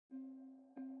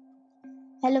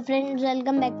Hello friends,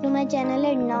 welcome back to my channel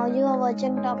and now you are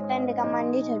watching top 10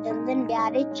 recommended hotels in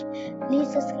Biarritz.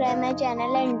 Please subscribe my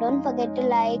channel and don't forget to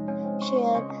like,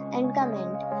 share and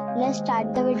comment. Let's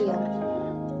start the video.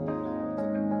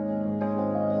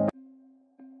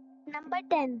 Number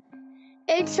 10.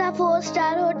 It's a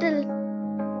 4-star hotel.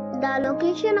 The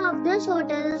location of this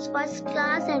hotel is first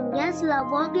class and guests love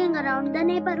walking around the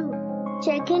neighborhood.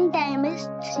 Check-in time is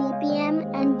 3 p.m.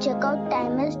 and check-out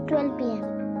time is 12 p.m.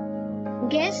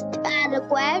 Guests are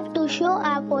required to show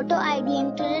a photo ID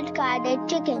and credit card at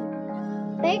check-in.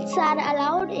 Pets are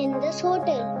allowed in this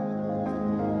hotel.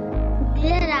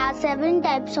 There are 7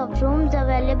 types of rooms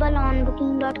available on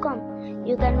booking.com.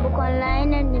 You can book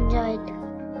online and enjoy it.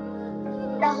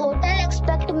 The hotel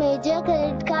expects major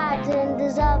credit cards and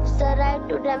reserves the right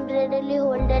to temporarily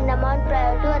hold an amount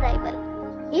prior to arrival.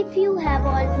 If you have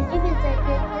already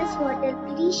visited this hotel,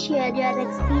 please share your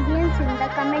experience in the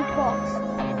comment box.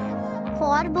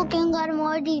 For booking or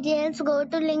more details, go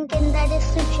to link in the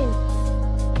description.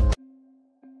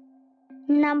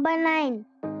 Number 9.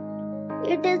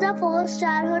 It is a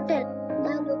 4-star hotel.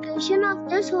 The location of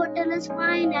this hotel is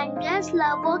fine and guests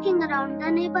love walking around the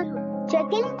neighborhood.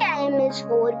 Check-in time is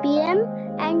 4 p.m.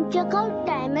 and check-out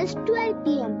time is 12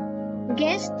 p.m.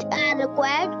 Guests are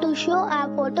required to show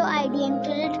a photo ID and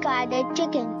credit card at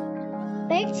check-in.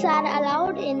 Pets are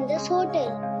allowed in this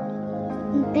hotel.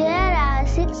 There are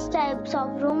 6 types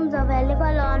of rooms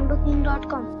available on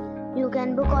booking.com. You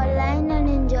can book online and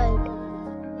enjoy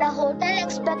it. The hotel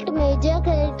expects major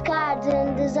credit cards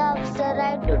and reserves the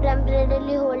right to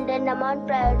temporarily hold an amount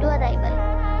prior to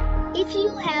arrival. If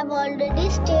you have already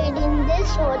stayed in this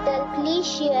hotel, please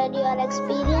share your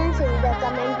experience in the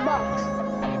comment box.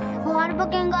 For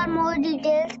booking or more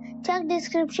details, check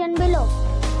description below.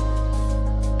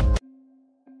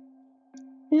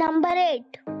 Number 8.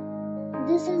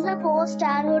 This is a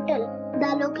 4-star hotel. The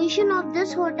location of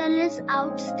this hotel is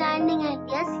outstanding and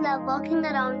guests love walking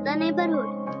around the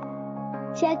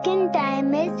neighborhood. Check-in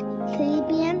time is 3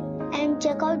 p.m. and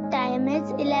check-out time is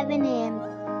 11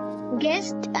 a.m.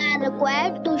 Guests are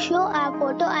required to show a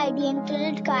photo ID and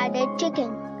credit card at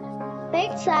check-in.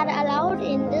 Pets are allowed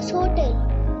in this hotel.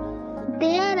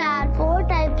 There are 4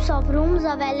 types of rooms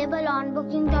available on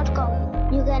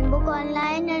booking.com. You can book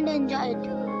online and enjoy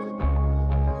it.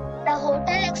 The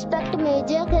hotel expects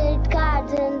major credit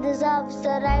cards and reserves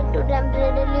the right to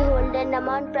temporarily hold an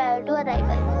amount prior to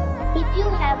arrival. If you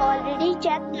have already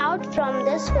checked out from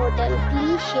this hotel,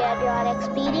 please share your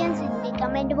experience in the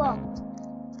comment box.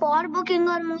 For booking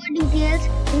or more details,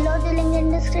 below the link in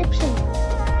description.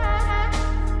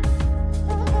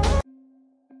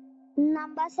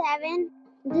 Number 7.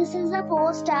 This is a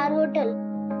 4-star hotel.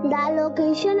 The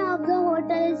location of the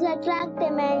hotel is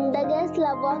attractive and the guests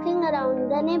love walking around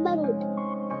the neighborhood.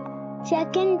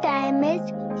 Check-in time is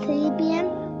 3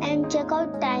 p.m. and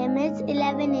check-out time is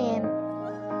 11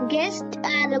 a.m. Guests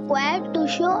are required to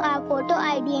show a photo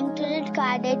ID and credit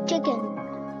card at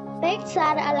check-in. Pets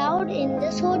are allowed in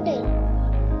this hotel.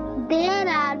 There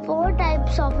are 4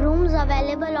 types of rooms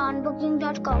available on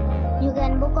booking.com. You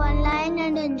can book online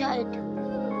and enjoy it.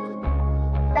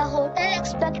 The hotel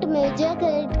expects major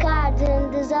credit cards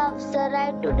and reserves the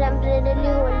right to temporarily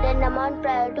hold an amount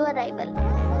prior to arrival.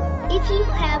 If you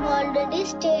have already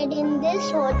stayed in this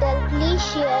hotel, please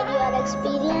share your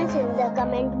experience in the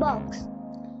comment box.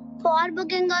 For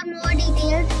booking or more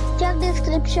details, check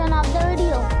description of the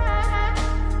video.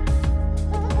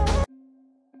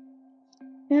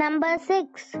 Number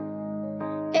 6.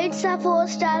 It's a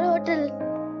 4-star hotel.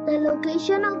 The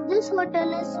location of this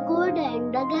hotel is good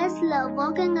and the guests love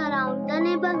walking around the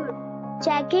neighborhood.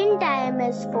 Check-in time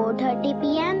is 4:30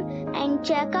 p.m. and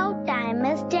check-out time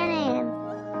is 10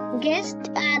 a.m. Guests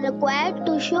are required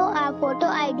to show a photo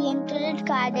ID and credit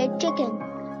card at check-in.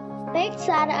 Pets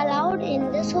are allowed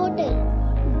in this hotel.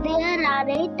 There are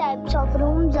 8 types of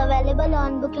rooms available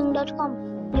on booking.com.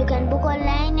 You can book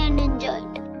online and enjoy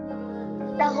it.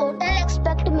 The hotel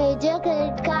expects major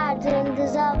credit cards and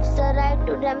reserves the right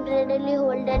to temporarily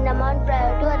hold an amount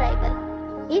prior to arrival.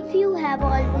 If you have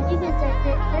already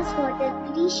visited this hotel,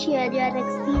 please share your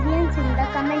experience in the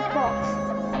comment box.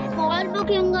 For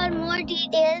booking or more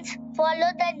details,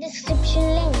 follow the description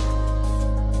link.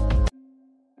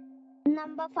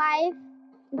 Number 5.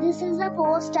 This is a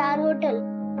 4-star hotel.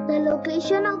 The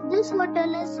location of this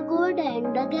hotel is good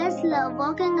and the guests love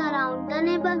walking around the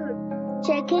neighborhood.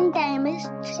 Check-in time is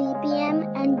 3 p.m.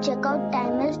 and check-out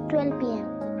time is 12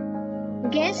 p.m.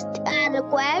 Guests are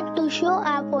required to show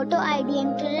a photo ID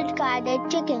and credit card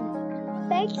at check-in.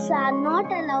 Pets are not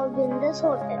allowed in this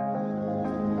hotel.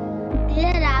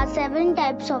 There are 7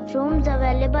 types of rooms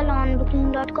available on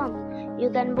booking.com. You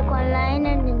can book online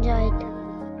and enjoy it.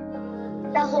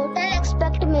 The hotel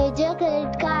expects major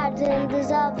credit cards and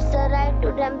reserves the right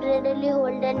to temporarily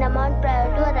hold an amount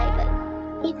prior to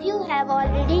arrival. If you have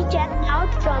already checked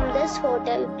out from this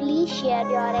hotel, please share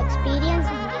your experience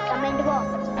in the comment box.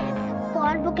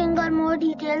 For booking or more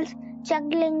details, check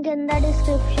the link in the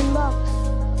description box.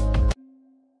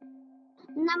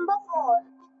 Number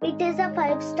 4. It is a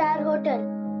 5-star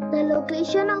hotel. The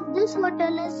location of this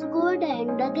hotel is good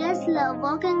and the guests love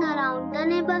walking around the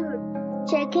neighborhood.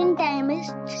 Check-in time is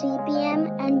 3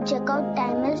 p.m. and check-out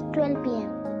time is 12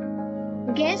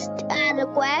 p.m. Guests are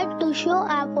required to show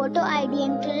a photo ID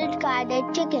and credit card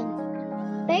at check-in.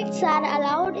 Pets are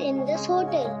allowed in this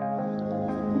hotel.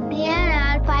 There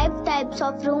are 5 types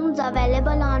of rooms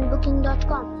available on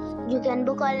booking.com. You can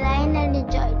book online and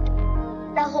enjoy it.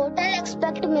 The hotel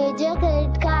expects major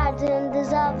credit cards and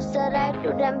reserves the right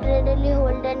to temporarily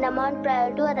hold an amount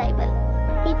prior to arrival.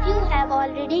 If you have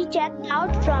already checked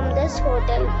out from this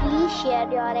hotel, please share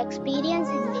your experience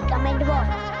in the comment box.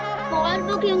 For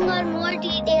booking or more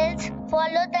details,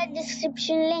 follow the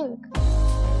description link.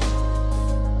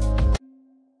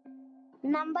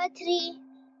 Number 3.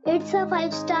 It's a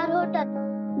 5-star hotel.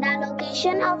 The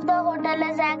location of the hotel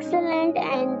is excellent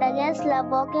and the guests love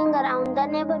walking around the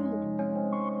neighborhood.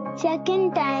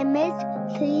 Check-in time is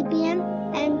 3 p.m.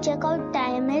 and check-out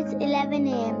time is 11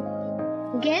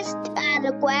 a.m. Guests are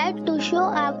required to show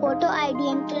a photo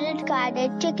ID and credit card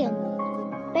at check-in.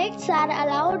 Pets are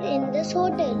allowed in this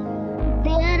hotel.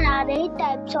 There are 8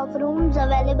 types of rooms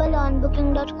available on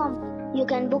booking.com. You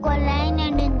can book online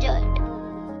and enjoy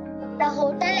it. The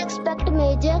hotel expects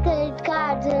major credit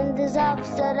cards and reserves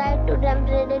the right to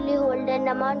temporarily hold an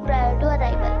amount prior to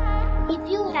arrival. If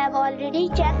you have already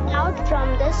checked out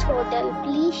from this hotel,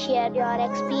 please share your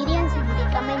experience in the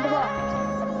comment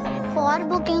box. For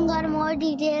booking or more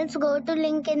details, go to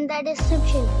link in the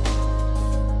description.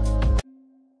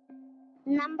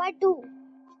 Number 2.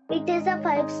 It is a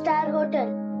 5-star hotel.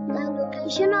 The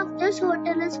location of this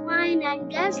hotel is fine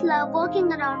and guests love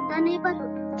walking around the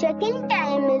neighborhood. Check-in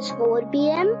time is 4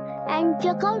 p.m. and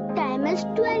check-out time is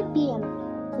 12 p.m.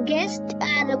 Guests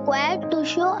are required to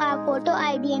show a photo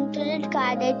ID and credit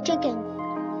card at check-in.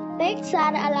 Pets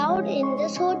are allowed in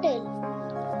this hotel.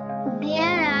 There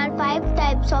are 5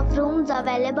 types of rooms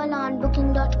available on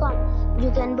booking.com.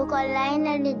 You can book online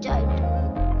and enjoy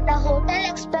it. The hotel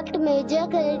expects major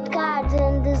credit cards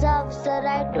and reserves the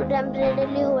right to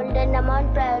temporarily hold an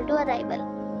amount prior to arrival.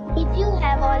 If you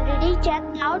have already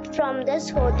checked out from this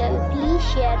hotel, please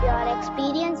share your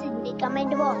experience in the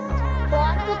comment box.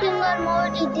 For booking or more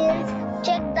details,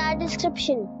 check the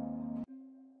description.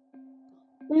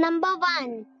 Number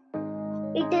 1.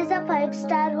 It is a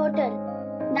 5-star hotel.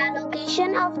 The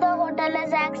location of the hotel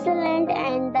is excellent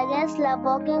and the guests love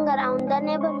walking around the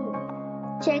neighborhood.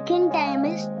 Check-in time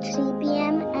is 3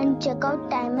 p.m. and check-out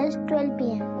time is 12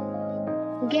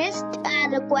 p.m. Guests are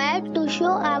required to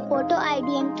show a photo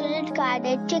ID and credit card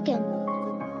at check-in.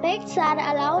 Pets are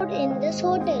allowed in this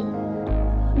hotel.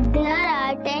 There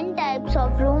are 10 types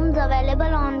of rooms available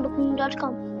on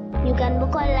booking.com. You can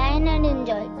book online and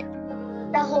enjoy it.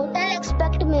 The hotel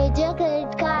expects major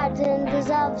credit cards and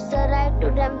reserves the right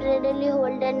to temporarily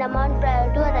hold an amount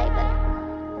prior to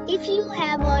arrival. If you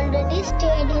have already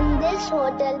stayed in this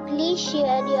hotel, please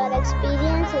share your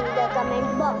experience in the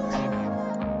comment box.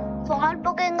 For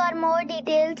booking or more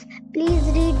details, please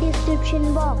read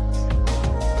description box.